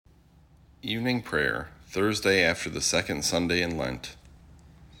Evening Prayer, Thursday after the second Sunday in Lent.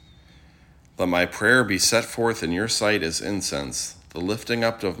 Let my prayer be set forth in your sight as incense, the lifting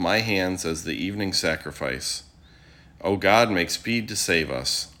up of my hands as the evening sacrifice. O God, make speed to save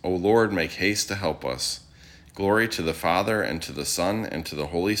us. O Lord, make haste to help us. Glory to the Father, and to the Son, and to the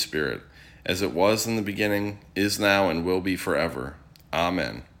Holy Spirit, as it was in the beginning, is now, and will be forever.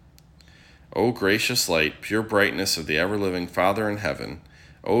 Amen. O gracious light, pure brightness of the ever-living Father in heaven,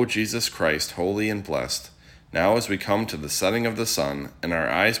 O Jesus Christ, holy and blessed, now as we come to the setting of the sun, and our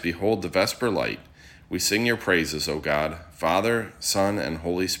eyes behold the vesper light, we sing your praises, O God, Father, Son, and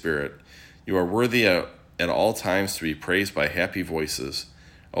Holy Spirit. You are worthy at all times to be praised by happy voices,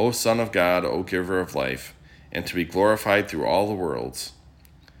 O Son of God, O Giver of life, and to be glorified through all the worlds.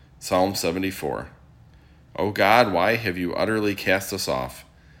 Psalm 74. O God, why have you utterly cast us off?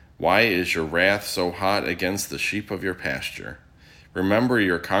 Why is your wrath so hot against the sheep of your pasture? Remember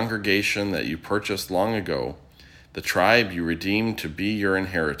your congregation that you purchased long ago, the tribe you redeemed to be your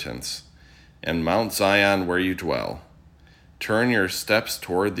inheritance, and Mount Zion where you dwell. Turn your steps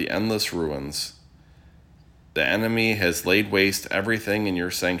toward the endless ruins. The enemy has laid waste everything in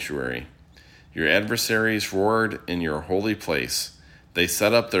your sanctuary. Your adversaries roared in your holy place. They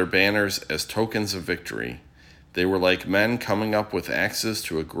set up their banners as tokens of victory. They were like men coming up with axes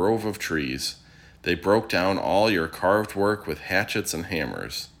to a grove of trees. They broke down all your carved work with hatchets and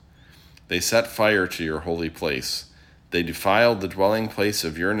hammers. They set fire to your holy place. They defiled the dwelling place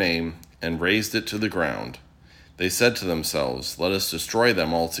of your name and razed it to the ground. They said to themselves, "Let us destroy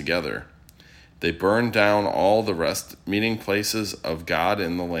them altogether." They burned down all the meeting places of God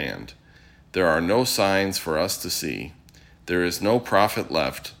in the land. There are no signs for us to see. There is no prophet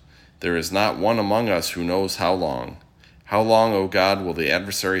left. There is not one among us who knows how long. How long, O God, will the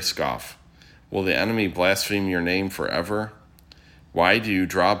adversary scoff? Will the enemy blaspheme your name forever? Why do you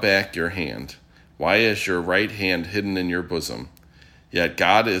draw back your hand? Why is your right hand hidden in your bosom? Yet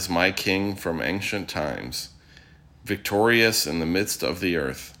God is my king from ancient times, victorious in the midst of the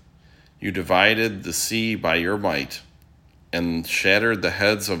earth. You divided the sea by your might, and shattered the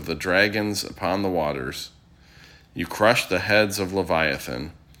heads of the dragons upon the waters. You crushed the heads of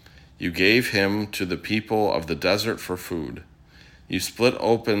Leviathan. You gave him to the people of the desert for food. You split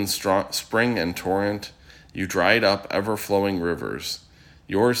open spring and torrent. You dried up ever-flowing rivers.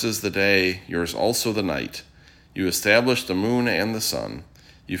 Yours is the day, yours also the night. You established the moon and the sun.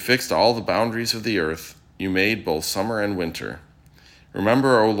 You fixed all the boundaries of the earth. You made both summer and winter.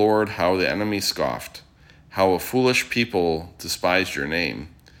 Remember, O Lord, how the enemy scoffed, how a foolish people despised your name.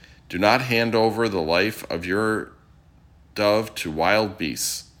 Do not hand over the life of your dove to wild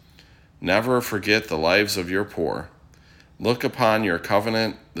beasts. Never forget the lives of your poor. Look upon your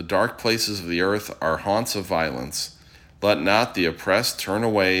covenant. The dark places of the earth are haunts of violence. Let not the oppressed turn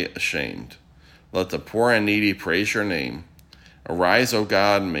away ashamed. Let the poor and needy praise your name. Arise, O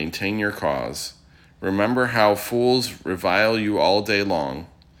God, and maintain your cause. Remember how fools revile you all day long.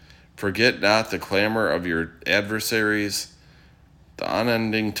 Forget not the clamor of your adversaries, the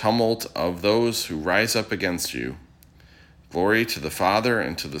unending tumult of those who rise up against you. Glory to the Father,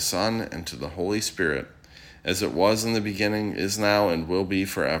 and to the Son, and to the Holy Spirit, as it was in the beginning, is now, and will be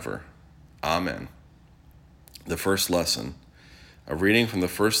forever. Amen. The first lesson, a reading from the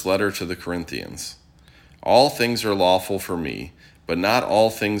first letter to the Corinthians. All things are lawful for me, but not all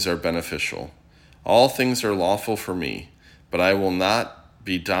things are beneficial. All things are lawful for me, but I will not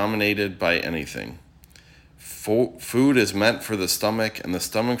be dominated by anything. Food is meant for the stomach, and the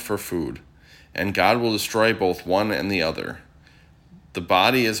stomach for food, and God will destroy both one and the other. The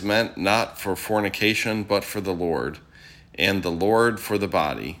body is meant not for fornication, but for the Lord, and the Lord for the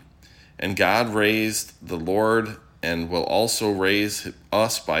body. And God raised the Lord, and will also raise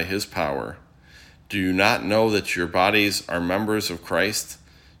us by his power. Do you not know that your bodies are members of Christ?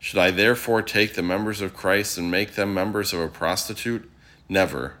 Should I therefore take the members of Christ and make them members of a prostitute?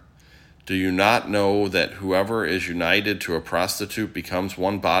 Never. Do you not know that whoever is united to a prostitute becomes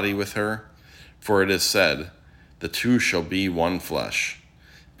one body with her? For it is said, "The two shall be one flesh."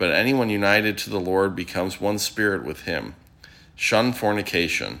 But anyone united to the Lord becomes one spirit with him. Shun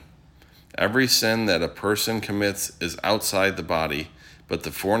fornication. Every sin that a person commits is outside the body, but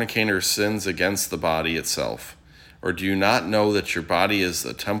the fornicator sins against the body itself. Or do you not know that your body is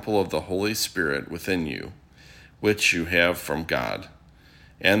the temple of the Holy Spirit within you, which you have from God,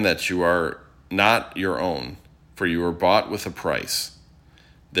 and that you are not your own, for you were bought with a price?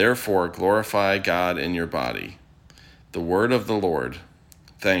 Therefore, glorify God in your body. The word of the Lord.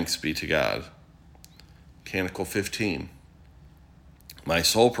 Thanks be to God. Canticle 15. My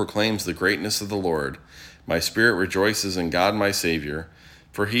soul proclaims the greatness of the Lord. My spirit rejoices in God my Savior,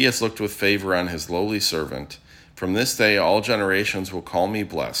 For he has looked with favor on his lowly servant. From this day all generations will call me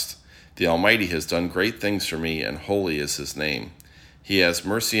blessed. The Almighty has done great things for me, and holy is his name. He has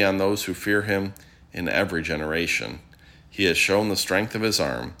mercy on those who fear him in every generation. He has shown the strength of his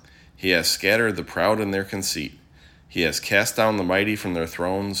arm. He has scattered the proud in their conceit. He has cast down the mighty from their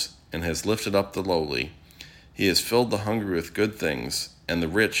thrones, and has lifted up the lowly. He has filled the hungry with good things, and the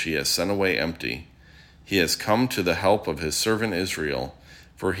rich he has sent away empty. He has come to the help of his servant Israel,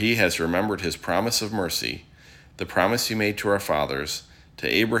 for he has remembered his promise of mercy, the promise he made to our fathers, to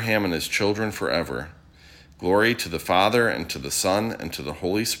Abraham and his children forever. Glory to the Father, and to the Son, and to the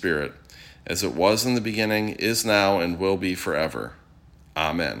Holy Spirit, as it was in the beginning, is now, and will be forever.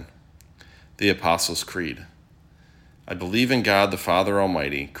 Amen. The Apostles' Creed. I believe in God the Father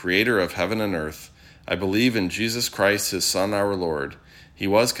Almighty, creator of heaven and earth. I believe in Jesus Christ, his Son, our Lord. He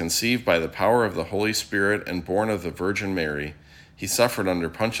was conceived by the power of the Holy Spirit and born of the Virgin Mary. He suffered under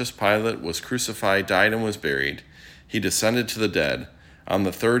Pontius Pilate, was crucified, died, and was buried. He descended to the dead. On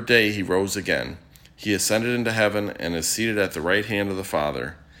the third day he rose again. He ascended into heaven and is seated at the right hand of the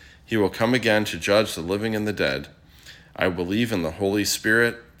Father. He will come again to judge the living and the dead. I believe in the Holy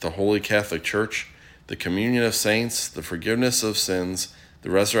Spirit, the Holy Catholic Church, the communion of saints, the forgiveness of sins,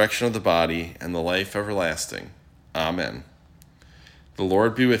 the resurrection of the body, and the life everlasting. Amen. The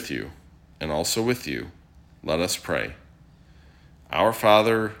Lord be with you, and also with you. Let us pray. Our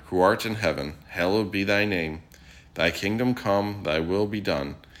Father, who art in heaven, hallowed be thy name. Thy kingdom come, thy will be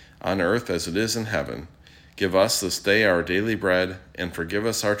done, on earth as it is in heaven. Give us this day our daily bread, and forgive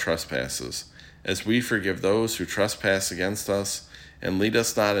us our trespasses, as we forgive those who trespass against us. And lead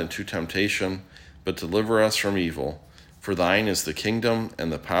us not into temptation, but deliver us from evil. For thine is the kingdom,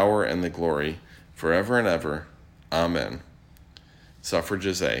 and the power, and the glory, forever and ever. Amen.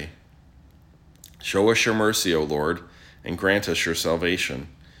 Suffrages A. Show us your mercy, O Lord, and grant us your salvation.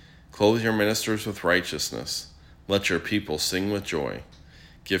 Clothe your ministers with righteousness. Let your people sing with joy.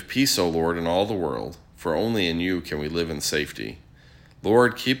 Give peace, O Lord, in all the world, for only in you can we live in safety.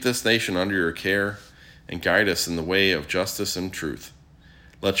 Lord, keep this nation under your care, and guide us in the way of justice and truth.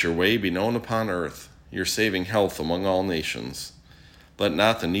 Let your way be known upon earth, your saving health among all nations. Let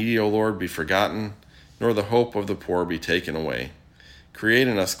not the needy, O Lord, be forgotten, nor the hope of the poor be taken away. Create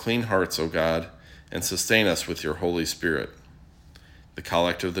in us clean hearts, O God, and sustain us with your Holy Spirit. The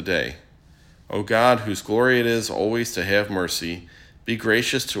Collect of the Day. O God, whose glory it is always to have mercy, be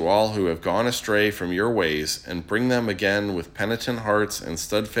gracious to all who have gone astray from your ways, and bring them again with penitent hearts and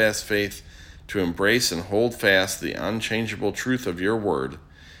steadfast faith to embrace and hold fast the unchangeable truth of your word,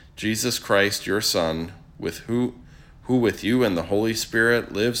 Jesus Christ, your Son, who with you and the Holy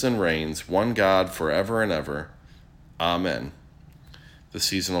Spirit lives and reigns, one God, forever and ever. Amen. The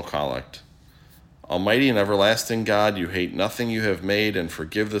Seasonal Collect. Almighty and everlasting God, you hate nothing you have made, and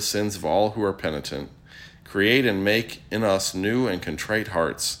forgive the sins of all who are penitent. Create and make in us new and contrite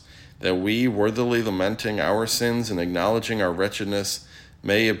hearts, that we, worthily lamenting our sins and acknowledging our wretchedness,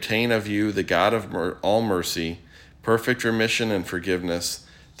 may obtain of you, the God of all mercy, perfect remission and forgiveness,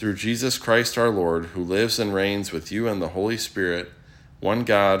 through Jesus Christ our Lord, who lives and reigns with you and the Holy Spirit, one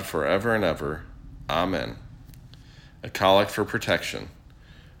God, forever and ever. Amen. A Collect for Protection.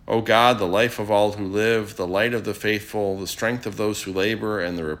 O God, the life of all who live, the light of the faithful, the strength of those who labor,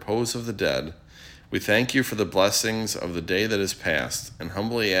 and the repose of the dead, we thank you for the blessings of the day that is past, and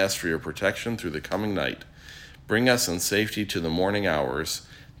humbly ask for your protection through the coming night. Bring us in safety to the morning hours,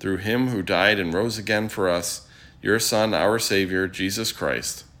 through him who died and rose again for us, your Son, our Savior, Jesus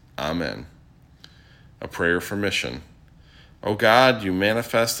Christ. Amen. A Prayer for Mission. O God, you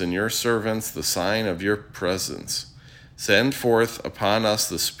manifest in your servants the sign of your presence. Send forth upon us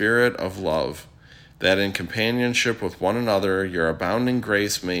the Spirit of love, that in companionship with one another your abounding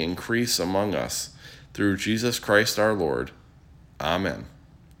grace may increase among us, through Jesus Christ our Lord. Amen.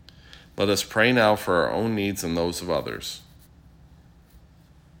 Let us pray now for our own needs and those of others.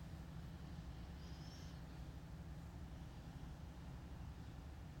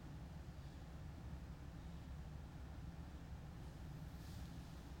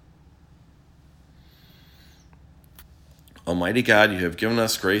 Almighty God, you have given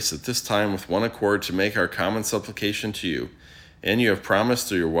us grace at this time with one accord to make our common supplication to you, and you have promised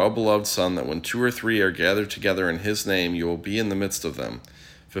through your well-beloved Son that when 2 or 3 are gathered together in his name, you will be in the midst of them.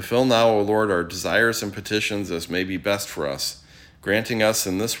 Fulfill now, O Lord, our desires and petitions as may be best for us, granting us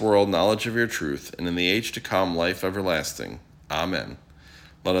in this world knowledge of your truth, and in the age to come life everlasting. Amen.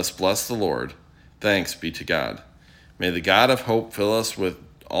 Let us bless the Lord. Thanks be to God. May the God of hope fill us with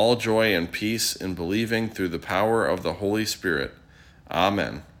all joy and peace in believing through the power of the Holy Spirit.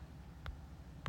 Amen.